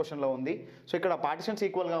ఆల్రెడీ ఫస్ట్ క్వశ్చన్లో ఉంది. సో ఇక్కడ పార్టిషన్స్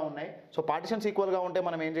ఈక్వల్గా ఉన్నాయి. సో పార్టిషన్స్ ఈక్వల్గా ఉంటే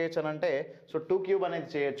మనం ఏం చేయొచ్చు అంటే సో 2 క్యూబ్ అనేది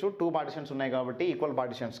చేయొచ్చు. 2 పార్టిషన్స్ ఉన్నాయి కాబట్టి ఈక్వల్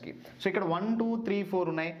పార్టిషన్స్కి. సో ఇక్కడ 1 2 3 4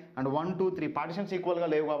 ఉన్నాయి అండ్ 1 2 3 పార్టిషన్స్ ఈక్వల్గా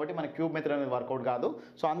లేవు కాబట్టి మన క్యూబ్ మెథడ్ అనేది వర్కౌట్ కాదు.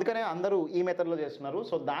 సో అందుకనే అందరూ ఈ మెథడ్లో చేస్తున్నారు.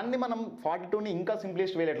 సో దాన్ని మనం 42ని ఇంకా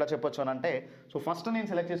సింప్లెస్ట్ వేలో ఎట్లా చెప్పొచ్చు అని అంటే సో ఫస్ట్ నేను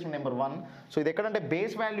సెలెక్ట్ చేసిన నెంబర్ 1. సో ఇది ఎక్కడంటే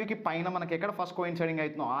బేస్ వాల్యూకి పైన మనకి ఎక్కడ ఫస్ట్ కోయిన్సైడింగ్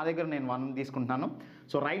అవుతుందో ఆ దగ్గర నేను 1 తీసుకుంటున్నాను.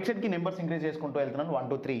 సో రైట్ సైడ్కి నెంబర్స్ ఇంక్రీజ్ చేసుకుంటూ వెళ్తున్నాను 1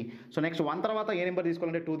 2 3. సో నెక్స్ట్ 1 తర్వాత ఏ నెంబర్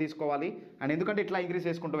తీసుకోవాలంటే 2 తీసుకోవాలి. అండ్ ఎందుకంటే ఇట్లా ఇంక్రీజ్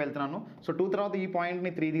చేసుకుంటూ వెళ్తున్నాను. సో 2 తర్వాత ఈ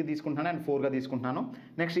పాయింట్ని 3గా తీసుకుంటున్నాను అండ్ 4గా తీసుకుంటున్నాను.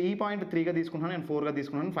 నెక్స్ట్ ఈ పాయింట్ 3గా తీసుకుంటున్నాను అండ్ 4గా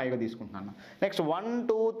తీసుకుంటున్నాను, 5గా తీసుకుంటున్నాను. నెక్స్ట్ 1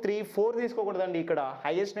 2 3 4 తీసుకోకూడదండి. ఇక్కడ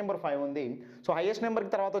హైయెస్ట్ నెంబర్ 5 ఉంది. సో హైయెస్ట్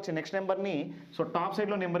నెంబర్కి తర్వాత వచ్చే నెక్స్ట్ నెంబర్ని సో టాప్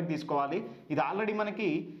సైడ్లో నెంబర్కి తీసుకోవాలి. ఇది ఆల్రెడీ మనకి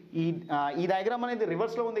ఈ డయాగ్రామ్ అనేది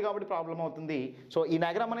రివర్స్లో ఉంది కాబట్టి ప్రాబ్లం అవుతుంది. సో ఈ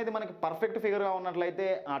డయాగ్రామ్ అనేది మనకి పర్ఫెక్ట్ ఫిగర్గా ఉన్నట్లయితే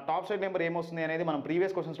ఆ టాప్ సైడ్ నెంబర్ ఏమొస్తుంది అనేది మనం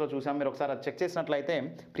ప్రీవియస్ క్వశ్చన్స్లో చూసాం. మీరు ఒకసారి చెక్ చేసినట్లయితే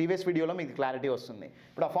ప్రీవియస్ వీడియోలో మీకు క్లారిటీ వస్తుంది.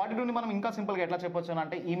 ఇప్పుడు ఆ 42ని మనం ఇంకా సింపుల్గా ఎట్లా చెప్పొచ్చు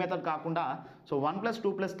అంటే ఈ మెథడ్ కాకుండా సో 1 +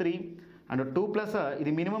 2 + 3 అండ్ 2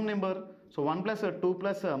 ఇది minimum number. So 1 + 2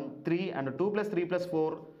 + 3 and 2 + 3 +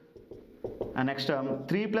 4 and next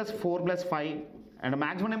 3 + 4 + 5 and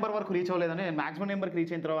maximum number వరకు రీచ్ అవ్వలేదని నేను మ్యాక్సిమం నెంబర్కి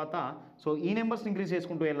రీచ్ అయిన తర్వాత సో ఈ నెంబర్స్ని ఇంక్రీజ్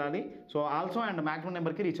చేసుకుంటూ వెళ్ళాలి. సో ఆల్సో అండ్ మ్యాక్సిమం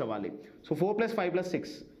నెంబర్కి రీచ్ అవ్వాలి. So 4 + 5 +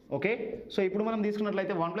 6 okay. సో ఇప్పుడు మనం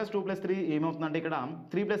తీసుకున్నట్లయితే 1 + 2 + 3 ఏమవుతుందంటే ఇక్కడ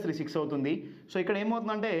 3 + 3 6 అవుతుంది. సో ఇక్కడ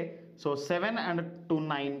ఏమవుతుందంటే సో 7 and 2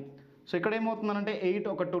 9. సో ఇక్కడ ఏమవుతుందంటే 8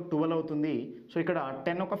 ఒక 2 12 అవుతుంది. సో ఇక్కడ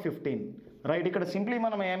 10 ఒక 15 రైట్. ఇక్కడ సింప్లీ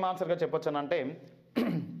మనం ఏం ఆన్సర్గా చెప్పొచ్చు అంటే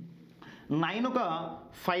 9 ఒక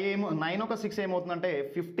 5 9 ఒక 6 ఏమవుతుందంటే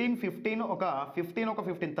 15 15 ఒక 15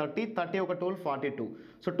 30 30 ఒక 12 42.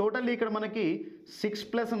 సో టోటల్లీ ఇక్కడ మనకి 6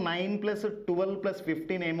 + 9 + 12 +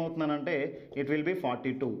 15 ఏమవుతుందనంటే ఇట్ విల్ బి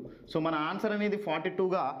 42. సో మన ఆన్సర్ అనేది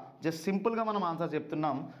 42గా జస్ట్ సింపుల్గా మనం ఆన్సర్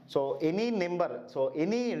చెప్తున్నాం. So any number so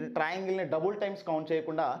any ట్రయాంగిల్ని double times count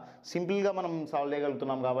చేయకుండా సింపుల్గా మనం సాల్వ్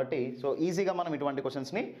చేయగలుగుతున్నాం కాబట్టి సో ఈజీగా మనం ఇటువంటి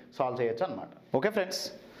క్వశ్చన్స్ని సాల్వ్ చేయొచ్చు అనమాట. Okay friends.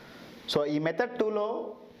 సో ఈ మెథడ్ 2లో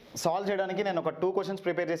సాల్వ్ చేయడానికి నేను ఒక 2 క్వశ్చన్స్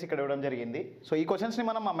ప్రిపేర్ చేసి ఇక్కడ ఇవ్వడం జరిగింది. సో ఈ క్వశ్చన్స్ని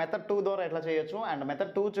మనం ఆ మెథడ్ 2 ద్వారా ఎట్లా చేయొచ్చు అండ్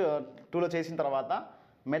మెథడ్ 2లో చేసిన తర్వాత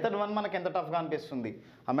మెథడ్ 1 మనకి ఎంత టఫ్గా అనిపిస్తుంది.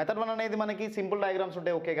 ఆ మెథడ్ 1 అనేది మనకి సింపుల్ డయాగ్రామ్స్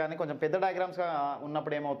ఉంటే ఓకే, కానీ కొంచెం పెద్ద డయాగ్రామ్స్గా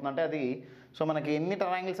ఉన్నప్పుడు ఏమవుతుందంటే అది సో మనకి ఎన్ని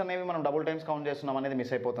ట్రయాంగిల్స్ అనేవి మనం డబుల్ టైమ్స్ కౌంట్ చేస్తున్నాం అనేది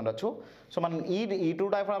మిస్ అయిపోతుండొచ్చు. సో మనం ఈ 2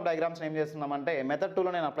 టైప్ ఆఫ్ డయాగ్రామ్స్ ఏం చేస్తున్నామంటే మెథడ్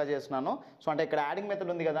 2లో నేను అప్లై చేస్తున్నాను. సో అంటే ఇక్కడ యాడింగ్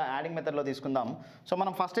మెథడ్ ఉంది కదా, యాడింగ్ మెథడ్లో తీసుకుందాం. సో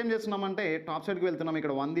మనం ఫస్ట్ ఏం చేస్తున్నామంటే టాప్ సైడ్కి వెళ్తున్నాం.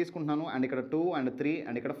 ఇక్కడ 1 తీసుకుంటున్నాను అండ్ ఇక్కడ 2 and 3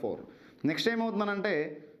 and ఇక్కడ 4. నెక్స్ట్ ఏమవుతుందనంటే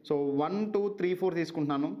సో 1 2 3 4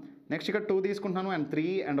 తీసుకుంటున్నాను. నెక్స్ట్ ఇక్కడ 2 తీసుకుంటున్నాను అండ్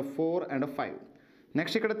 3 and 4 and 5.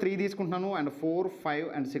 నెక్స్ట్ ఇక్కడ 3 తీసుకుంటున్నాను అండ్ 4 5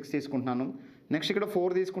 and 6 తీసుకుంటున్నాను. నెక్స్ట్ ఇక్కడ 4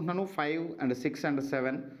 తీసుకుంటున్నాను 5 and 6 and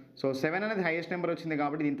 7. సో 7 అనేది హైయెస్ట్ నెంబర్ వచ్చింది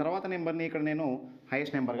కాబట్టి దీని తర్వాత నెంబర్ని ఇక్కడ నేను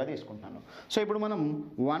హైయెస్ట్ నెంబర్గా తీసుకుంటున్నాను. సో ఇప్పుడు మనం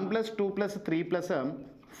 1 + 2 + 3 +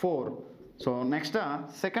 4. So next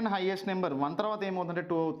second highest number 1 తర్వాత ఏమవుతుందంటే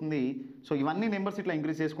 2 అవుతుంది. సో ఇవన్నీ నెంబర్స్ ఇట్లా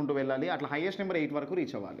ఇంక్రీజ్ చేసుకుంటూ వెళ్ళాలి. అట్లా హైయెస్ట్ నెంబర్ 8 వరకు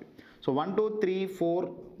రీచ్ అవ్వాలి. సో 1 2 3 4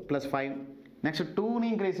 + 5. నెక్స్ట్ 2ని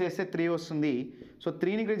ఇంక్రీజ్ చేస్తే 3 వస్తుంది. సో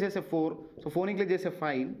 3ని ఇంక్రీజ్ చేస్తే 4. సో 4ని ఇంక్రీజ్ చేస్తే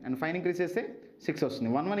 5 అండ్ 5ని ఇంక్రీజ్ చేస్తే 6 వస్తుంది.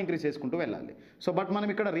 1 1 ఇంక్రీజ్ చేసుకుంటూ వెళ్ళాలి. సో బట్ మనం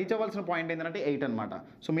ఇక్కడ రీచ్ అవ్వాల్సిన పాయింట్ ఏంటంటే 8 అనమాట.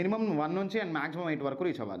 సో మినిమం 1 నుంచి అండ్ మాక్సిమం 8 వరకు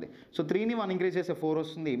రీచ్ అవ్వాలి. సో 3ని 1 ఇంక్రీజ్ చేస్తే 4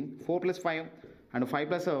 వస్తుంది. 4 + 5 అండ్ 5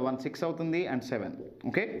 + 1 6 అవుతుంది and 7.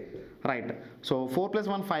 Okay right. So 4 +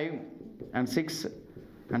 1 5 and 6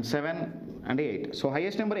 and 7 and 8. So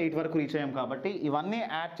highest number 8 వరకు రీచ్ అయ్యాం కాబట్టి ఇవన్నీ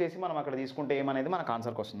యాడ్ చేసి మనం అక్కడ తీసుకుంటే ఏమనేది మనకు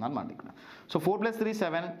ఆన్సర్కి వస్తుంది అనమాట ఇక్కడ. సో 4 + 3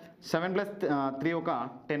 7 7 + 3 ఒక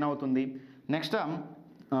 10 అవుతుంది. నెక్స్ట్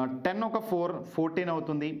 10 ఒక 4 14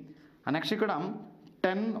 అవుతుంది. నెక్స్ట్ ఇక్కడ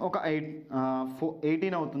 10 ఒక 8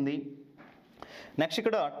 18 అవుతుంది. నెక్స్ట్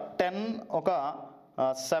ఇక్కడ 10 ఒక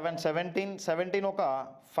 7 17 17 ఒక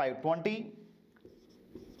 5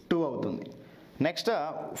 22 అవుతుంది. నెక్స్ట్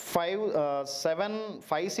 5 7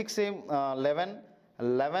 5 6 11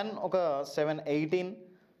 11 ఒక 7 18.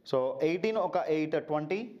 సో 18 ఒక 8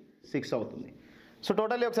 26 అవుతుంది. సో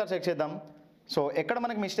టోటల్లీ ఒకసారి చెక్ చేద్దాం. సో ఎక్కడ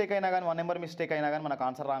మనకి మిస్టేక్ అయినా కానీ 1 నెంబర్ మిస్టేక్ అయినా కానీ మనకు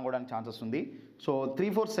ఆన్సర్ రాకపోవడానికి ఛాన్సెస్ ఉంది. సో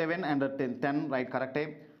 3 4 7 and 10 రైట్ కరెక్టే.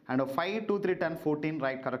 అండ్ 5 2 3 10 14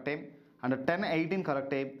 రైట్ కరెక్టే. అండ్ 10 18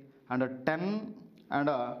 కరెక్టే. And 10 and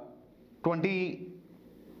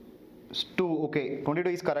 22 okay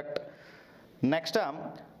 22 is correct. Next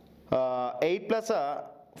 8 +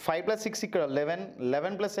 5 + 6 ఇక్కడ 11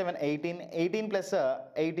 11 + 7 18 18 +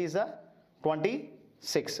 8 is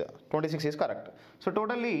 26 is correct. So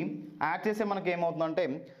totally add చేస్తే మనకి ఏమవుతుందంటే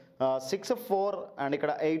 6 4 అండ్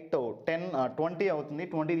ఇక్కడ 8 10 20 అవుతుంది.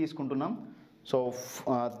 20 తీసుకుంటున్నాం. So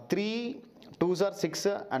 3 2s are 6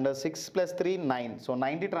 and 6 + 3 9. So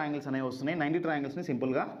 90 triangles అనేవి వస్తున్నాయి. 90 ట్రయాంగిల్స్ని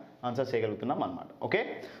సింపుల్గా ఆన్సర్ చేయగలుగుతున్నాం అనమాట. ఓకే.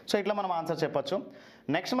 సో ఇట్లా మనం ఆన్సర్ చెప్పచ్చు.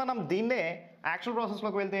 నెక్స్ట్ మనం దీన్నే యాక్చువల్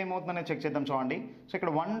ప్రాసెస్లోకి వెళ్తే ఏమవుతుందనే చెక్ చేద్దాం చూడండి. సో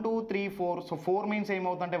ఇక్కడ 1 2 3 4. సో 4 మీన్స్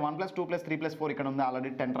ఏమవుతుందంటే 1 + 2 + 3 + 4 ఇక్కడ ఉంది ఆల్రెడీ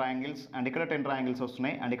 10 ట్రయాంగిల్స్ అండ్ ఇక్కడ 10 ట్రయాంగిల్స్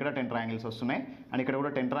వస్తున్నాయి అండ్ ఇక్కడ 10 ట్రయాంగిల్స్ వస్తున్నాయి అండ్ ఇక్కడ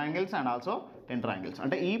కూడా 10 ట్రయాంగిల్స్ అండ్ ఆల్సో 10 ట్రయాంగిల్స్.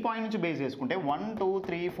 అంటే ఈ పాయింట్ నుంచి బేస్ చేసుకుంటే 1 2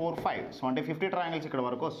 3 4 5. సో అంటే 50 ట్రయాంగిల్స్ ఇక్కడ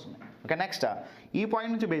వరకు వస్తున్నాయి. ఓకే. నెక్స్ట్ ఈ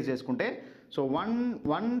పాయింట్ నుంచి బేస్ చేసుకుంటే సో 1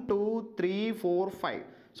 2 3 4 5.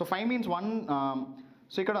 So 5 means 1.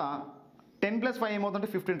 సో ఇక్కడ 10 + 5 ఏమవుతుందంటే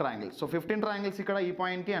 15 ట్రయాంగిల్స్. సో 15 ట్రయాంగిల్స్ ఇక్కడ ఈ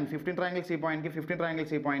పాయింట్కి అండ్ 15 ట్రయాంగిల్స్ ఈ పాయింట్కి 15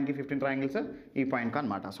 ట్రయాంగిల్స్ ఈ పాయింట్కి 15 ట్రయాంగిల్స్ ఈ పాయింట్కి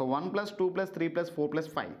అనమాట. సో 1 + 2 + 3 + 4 +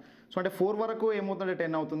 5. సో అంటే 4 వరకు ఏమవుతుందంటే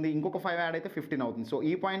 10 అవుతుంది. ఇంకొక 5 యాడ్ అయితే 15 అవుతుంది. సో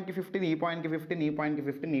ఈ పాయింట్కి 15 ఈ పాయింట్కి 15 ఈ పాయింట్కి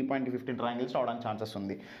 15 ఈ పాయింట్కి 15 ట్రయాంగిల్స్ రావడానికి ఛాన్సెస్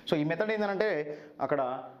ఉంది. సో ఈ మెథడ్ ఏంటంటే అక్కడ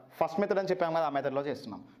ఫస్ట్ మెథడ్ అని చెప్పాము కదా, ఆ మెథడ్లో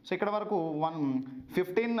చేస్తున్నాం. సో ఇక్కడ వరకు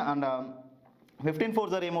 15 అండ్ 15 4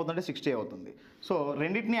 జర్ ఏమవుతుందంటే 60 అవుతుంది. సో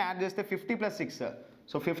రెండింటిని యాడ్ చేస్తే 50 + 6.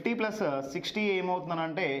 సో 50 + 60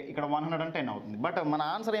 ఏమవుతుందంటే ఇక్కడ 110 అవుతుంది. బట్ మన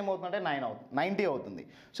ఆన్సర్ ఏమవుతుందంటే 90 అవుతుంది.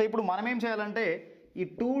 సో ఇప్పుడు మనం ఏం చేయాలంటే ఈ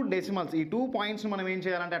 2 డెసిమల్స్ ఈ 2 పాయింట్స్ని మనం ఏం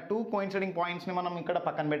చేయాలంటే ఆ 2 కోయిన్సైడింగ్ పాయింట్స్ని మనం ఇక్కడ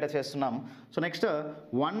పక్కన పెట్టేసేస్తున్నాం. So next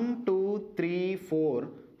 1 2 3 4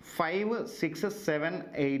 5 6 7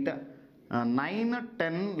 8 9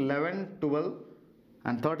 10 11 12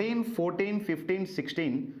 and 13 14 15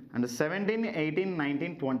 16 and 17 18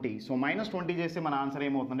 19 20. So -20 చేస్తే మన ఆన్సర్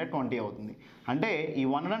ఏమవుతుందంటే 20 అవుతుంది. అంటే ఈ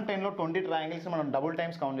 110లో 20 ట్రయాంగిల్స్ మనం డబుల్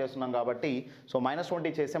టైమ్స్ కౌంట్ చేస్తున్నాం కాబట్టి సో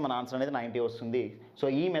 -20 చేస్తే మన ఆన్సర్ అనేది 90 వస్తుంది. సో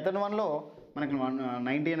ఈ మెథడ్ 1లో మనకి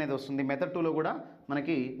 90 అనేది వస్తుంది, మెథడ్ 2లో కూడా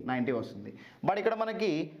మనకి 90 వస్తుంది. బట్ ఇక్కడ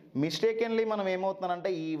మనకి మిస్టేకెన్లీ మనం ఏమవుతుందంటే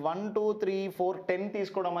ఈ 1 2 3 4 10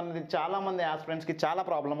 తీసుకోవడం అనేది చాలామంది ఆస్పిరెంట్స్కి చాలా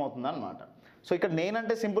ప్రాబ్లం అవుతుంది అనమాట. సో ఇక్కడ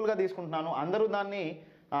నేనంటే సింపుల్గా తీసుకుంటున్నాను, అందరూ దాన్ని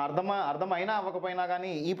అర్థమైనా అవ్వకపోయినా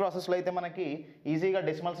కానీ ఈ ప్రాసెస్లో అయితే మనకి ఈజీగా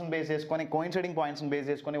డెసిమల్స్ని బేస్ చేసుకొని కోయిన్సైడింగ్ పాయింట్స్ని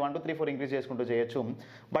బేస్ చేసుకొని 1 2 3 4 ఇంక్రీజ్ చేసుకుంటూ చేయొచ్చు.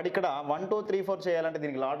 బట్ ఇక్కడ 1 2 3 4 చేయాలంటే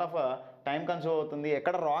దీనికి లాట్ ఆఫ్ టైం కన్స్యూమ్ అవుతుంది.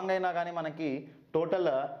 ఎక్కడ రాంగ్ అయినా కానీ మనకి టోటల్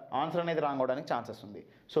ఆన్సర్ అనేది రాంగ్ అవడానికి ఛాన్సెస్ ఉంది.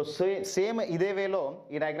 సో సేమ్ ఇదే వేలో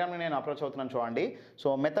ఈ డయాగ్రామ్ని నేను అప్రోచ్ అవుతున్నాను చూడండి. సో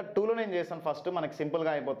మెథడ్ 2లో నేను చేస్తాను, ఫస్ట్ మనకి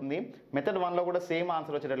సింపుల్గా అయిపోతుంది. మెథడ్ 1లో కూడా సేమ్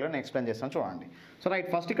ఆన్సర్ వచ్చేటట్లుగా నేను ఎక్స్ప్లెయిన్ చేస్తాను చూడండి. సో రైట్,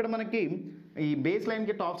 ఫస్ట్ ఇక్కడ మనకి ఈ బేస్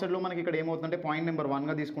లైన్కి టాప్ సైడ్లో మనకి ఇక్కడ ఏమవుతుందంటే పాయింట్ నెంబర్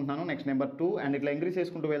 1గా తీసుకుంటున్నాను, నెక్స్ట్ నెంబర్ 2 అండ్ ఇట్లా ఇంక్రీజ్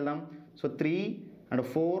చేసుకుంటూ వెళ్దాం. So 3 and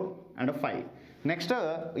 4 and 5. నెక్స్ట్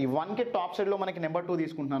ఈ 1కి టాప్ సైడ్లో మనకి నెంబర్ 2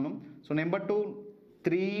 తీసుకుంటున్నాను. So number 2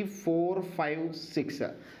 3 4 5 6.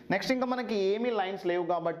 నెక్స్ట్ ఇంకా మనకి ఏమీ లైన్స్ లేవు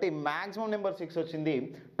కాబట్టి మ్యాక్సిమం నెంబర్ 6 వచ్చింది.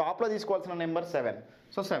 టాప్లో తీసుకోవాల్సిన number 7.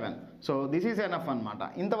 So 7. So this is enough అనమాట.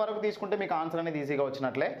 ఇంతవరకు తీసుకుంటే మీకు ఆన్సర్ అనేది ఈజీగా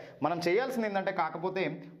వచ్చినట్లే. మనం చేయాల్సింది ఏంటంటే కాకపోతే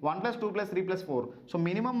 1 + 2 + 3 + 4. సో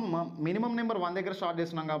మినిమం నెంబర్ 1 దగ్గర స్టార్ట్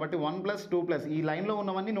చేస్తున్నాం కాబట్టి 1 + 2 ఈ లైన్లో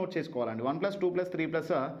ఉన్నవన్నీ నోట్ చేసుకోవాలండి. 1 + 2 + 3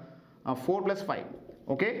 + 4 + 5.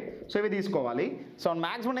 ఓకే, సో ఇవి తీసుకోవాలి. సో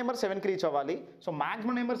మ్యాక్సిమం నెంబర్ 7కి రీచ్ అవ్వాలి. సో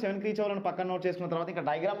మ్యాక్సిమం నెంబర్ 7కి రీచ్ అవ్వాలని పక్కన నోట్ చేసుకున్న తర్వాత ఇంకా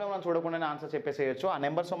డయాగ్రామ్లో మనం చూడకుండానే ఆన్సర్ చెప్పేసేయచ్చు. ఆ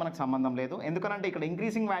నెంబర్స్తో మనకు సంబంధం లేదు, ఎందుకంటే ఇక్కడ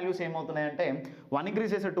ఇంక్రీసింగ్ వాల్యూస్ ఏమవుతున్నాయంటే 1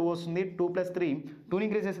 ఇంక్రీజ్ చేస్తే 2 వస్తుంది, 2 + 3 2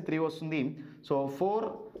 ఇంక్రీజ్ చేస్తే 3 వస్తుంది. So 4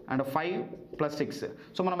 and 5 + 6.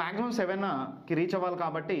 సో మనం మ్యాక్సిమం 7కి రీచ్ అవ్వాలి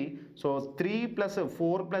కాబట్టి సో 3 +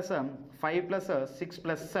 4 + 5 + 6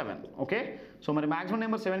 + 7. ఓకే, సో మరి మ్యాక్సిమం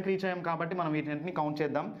నెంబర్ 7కి రీచ్ అయ్యాం కాబట్టి మనం వీటిని కౌంట్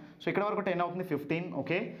చేద్దాం. సో ఇక్కడ వరకు 10 అవుతుంది, 15.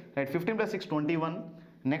 Okay right, 15 + 6 21.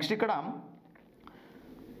 నెక్స్ట్ ఇక్కడ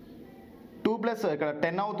 2 + ఇక్కడ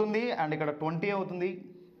 10 అవుతుంది అండ్ ఇక్కడ 20 అవుతుంది.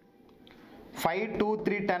 5 2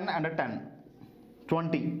 3 10 and 10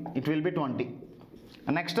 20. It will be 20.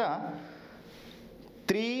 Next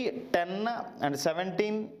 3 10 and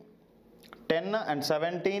 17 10 and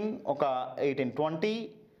 17 ఒక 18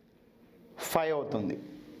 25 అవుతుంది,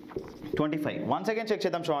 25. వన్స్ అగైన్ చెక్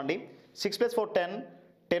చేద్దాం చూడండి. 6 + 4 10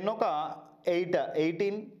 10 ఒక 8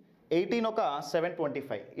 18 18 ఒక 7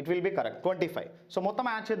 25. It will be correct 25. So మొత్తం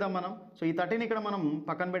యాడ్ చేద్దాం మనం. సో ఈ 13 ఇక్కడ మనం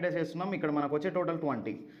పక్కన పెట్టేసేస్తున్నాం. ఇక్కడ మనకు వచ్చే టోటల్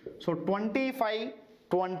 20. సో 25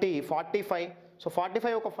 20 45. సో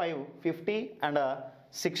 45 ఒక 5 50 and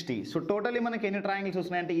 60. సో టోటలీ మనకి ఎన్ని ట్రయాంగిల్స్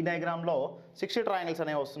వస్తున్నాయంటే ఈ డయాగ్రామ్లో 60 ట్రయాంగిల్స్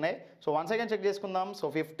అనేవి వస్తున్నాయి. సో వన్స్ అగైన్ చెక్ చేసుకుందాం. So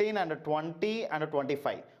 15 and 20 and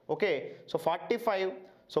 25. Okay, so 45.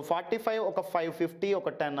 So 45 ఒక 5 50 ఒక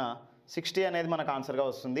 10 60 అనేది మనకు ఆన్సర్గా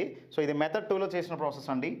వస్తుంది. సో ఇది మెథడ్ 2లో చేసిన ప్రాసెస్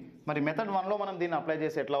అండి. మరి మెథడ్ 1లో మనం దీన్ని అప్లై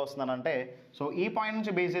చేసి ఎట్లా వస్తుందనంటే సో ఈ పాయింట్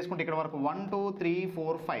నుంచి బేస్ చేసుకుంటే ఇక్కడ వరకు 1 2 3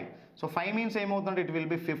 4 5. సో 5 మీన్స్ ఏమవుతుందంటే it will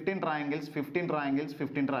be 15 triangles 15 triangles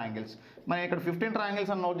 15 triangles. మనం ఇక్కడ 15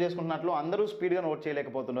 ట్రయాంగిల్స్ అని నోట్ చేసుకున్నట్లు అందరూ స్పీడ్గా నోట్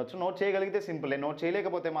చేయలేకపోతుండొచ్చు. నోట్ చేయగలిగితే సింపులే, నోట్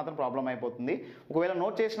చేయలేకపోతే మాత్రం ప్రాబ్లం అయిపోతుంది. ఒకవేళ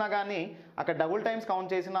నోట్ చేసినా కానీ అక్కడ డబుల్ టైమ్స్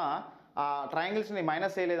కౌంట్ చేసిన ఆ ట్రయాంగిల్స్ని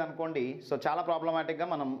మైనస్ చేయలేదు అనుకోండి, సో చాలా ప్రాబ్లమాటిక్గా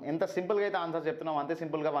మనం ఎంత సింపుల్గా అయితే ఆన్సర్ చెప్తున్నాం అంతే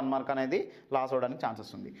సింపుల్గా 1 మార్క్ అనేది లాస్ అవడానికి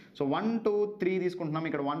ఛాన్సెస్ ఉంది. సో 1 2 3 తీసుకుంటున్నాం.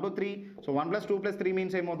 ఇక్కడ 1 2 3. సో 1 + 2 + 3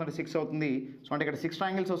 మీన్స్ ఏమవుతుంది 6 అవుతుంది. సో అంటే ఇక్కడ 6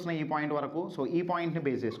 ట్రయాంగిల్స్ వస్తున్నాయి ఈ పాయింట్ వరకు. సో ఈ పాయింట్ని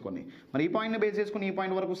బేస్ చేసుకొని మరి ఈ పాయింట్ని బేస్ చేసుకుని ఈ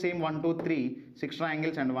పాయింట్ వరకు same 1 2 3 6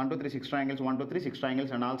 triangles and 1 2 3 6 triangles 1 2 3 6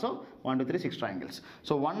 triangles and also 1 2 3 6 triangles.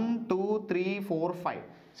 So 1 2 3 4 5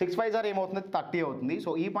 6 5 are ఏమవుతుంది 30 అవుతుంది. సో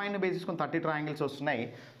ఈ పాయింట్ని బేస్ చేసుకుని 30 ట్రయాంగిల్స్ వస్తున్నాయి.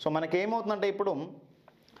 సో మనకి ఏమవుతుందంటే ఇప్పుడు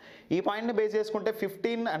ఈ పాయింట్ని బేస్ చేసుకుంటే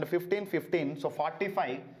 15 and 15 15. సో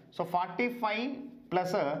 45. సో 45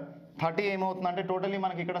 + 30 ఏమవుతుందంటే టోటలీ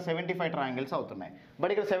మనకి ఇక్కడ 75 ట్రయాంగిల్స్ అవుతున్నాయి.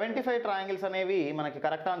 బట్ ఇక్కడ 75 ట్రయాంగిల్స్ అనేవి మనకి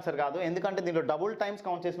కరెక్ట్ ఆన్సర్ కాదు, ఎందుకంటే దీంట్లో డబుల్ టైమ్స్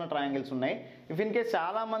కౌంట్ చేసిన ట్రయాంగిల్స్ ఉన్నాయి. ఇఫ్ ఇన్ కేస్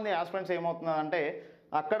చాలామంది ఆస్పిరెంట్స్ ఏమవుతుందంటే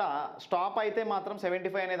అక్కడ స్టాప్ అయితే మాత్రం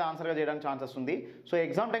 75 అనేది ఆన్సర్గా చేయడానికి ఛాన్సెస్ ఉంది. సో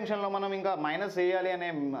ఎగ్జామ్ టెన్షన్లో మనం ఇంకా మైనస్ చేయాలి అనే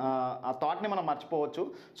ఆ థాట్ని మనం మర్చిపోవచ్చు.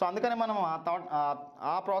 సో అందుకనే మనం ఆ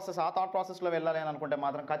థాట్ ప్రాసెస్లో వెళ్ళాలి అని అనుకుంటే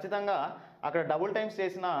మాత్రం ఖచ్చితంగా అక్కడ డబుల్ టైమ్స్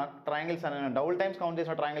చేసిన ట్రయాంగిల్స్ అనే డబుల్ టైమ్స్ కౌంట్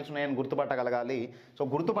చేసిన ట్రయాంగిల్స్ ఉన్నాయని గుర్తుపట్టగలగాలి. సో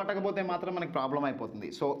గుర్తుపట్టకపోతే మాత్రం మనకి ప్రాబ్లం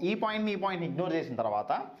అయిపోతుంది. సో ఈ పాయింట్ని ఇగ్నోర్ చేసిన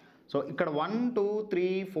తర్వాత సో ఇక్కడ 1 2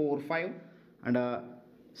 3 4 5 అండ్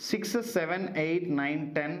 6, 7, 8,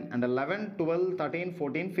 9, 10 and 11, 12, 13,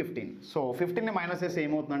 14, 15. సో 15ని మైనస్ చేస్తే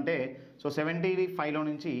ఏమవుతుందంటే సో 75లో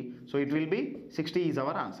నుంచి so it will be 60 is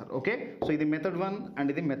our answer. Okay, so ఇది మెథడ్ 1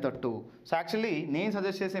 అండ్ ఇది మెథడ్ 2. సో యాక్చువల్లీ నేను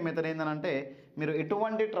సజెస్ట్ చేసే మెథడ్ ఏంటంటే మీరు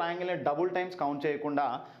ఎటువంటి ట్రయాంగిల్ని డబుల్ టైమ్స్ కౌంట్ చేయకుండా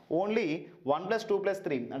ఓన్లీ 1 + 2 +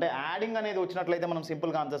 3 అంటే యాడింగ్ అనేది వచ్చినట్లయితే మనం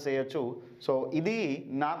సింపుల్గా ఆన్సర్ చేయొచ్చు. సో ఇది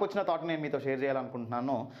నాకు వచ్చిన థాట్ నేను మీతో షేర్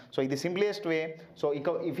చేయాలనుకుంటున్నాను. సో ఇది simplest way. So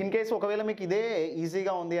if in case ఒకవేళ మీకు ఇదే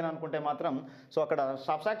ఈజీగా ఉంది అని అనుకుంటే మాత్రం సో అక్కడ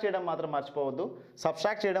సబ్స్ట్రాక్ట్ చేయడం మాత్రం మర్చిపోవద్దు.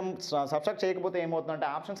 సబ్స్ట్రాక్ట్ చేయకపోతే ఏమవుతుందంటే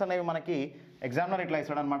ఆప్షన్స్ అనేవి మనకి ఎగ్జామినర్ ఇట్లా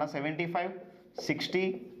ఇస్తాడు అనమాట. 75, 60,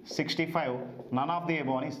 65 నన్ ఆఫ్ ది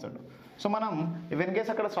ఎబో అని ఇస్తాడు. సో మనం ఇన్ కేస్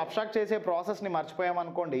అక్కడ సబ్స్ట్రాక్ట్ చేసే ప్రాసెస్ని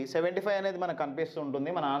మర్చిపోయామనుకోండి 75 అనేది మనకు కనిపిస్తూ ఉంటుంది.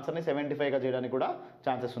 మన ఆన్సర్ని 75గా చేయడానికి కూడా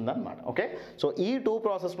ఛాన్సెస్ ఉందన్నమాట. ఓకే, సో ఈ 2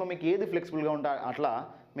 ప్రాసెస్లో మీకు ఏది ఫ్లెక్సిబుల్గా ఉంటే అట్లా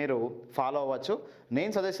మీరు ఫాలో అవ్వచ్చు.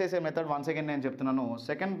 నేను సజెస్ట్ చేసే మెథడ్ వన్స్ అగైన్ నేను చెప్తున్నాను.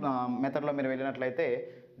 సెకండ్ మెథడ్లో మీరు వెళ్ళినట్లయితే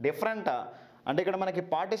డిఫరెంట్ అంటే ఇక్కడ మనకి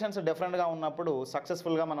పార్టిషన్స్ డిఫరెంట్గా ఉన్నప్పుడు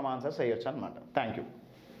సక్సెస్ఫుల్గా మనం ఆన్సర్ చేయొచ్చు అనమాట. Thank you.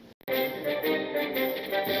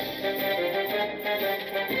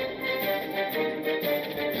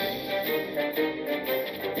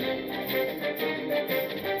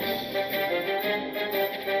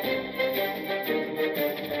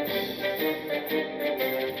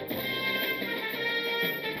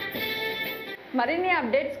 మరిన్ని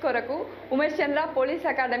అప్డేట్స్ కొరకు ఉమేష్ చంద్ర పోలీస్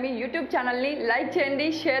అకాడమీ యూట్యూబ్ ఛానల్ని లైక్ చేయండి,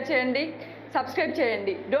 షేర్ చేయండి, సబ్స్క్రైబ్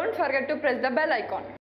చేయండి. Don't forget to press the bell icon.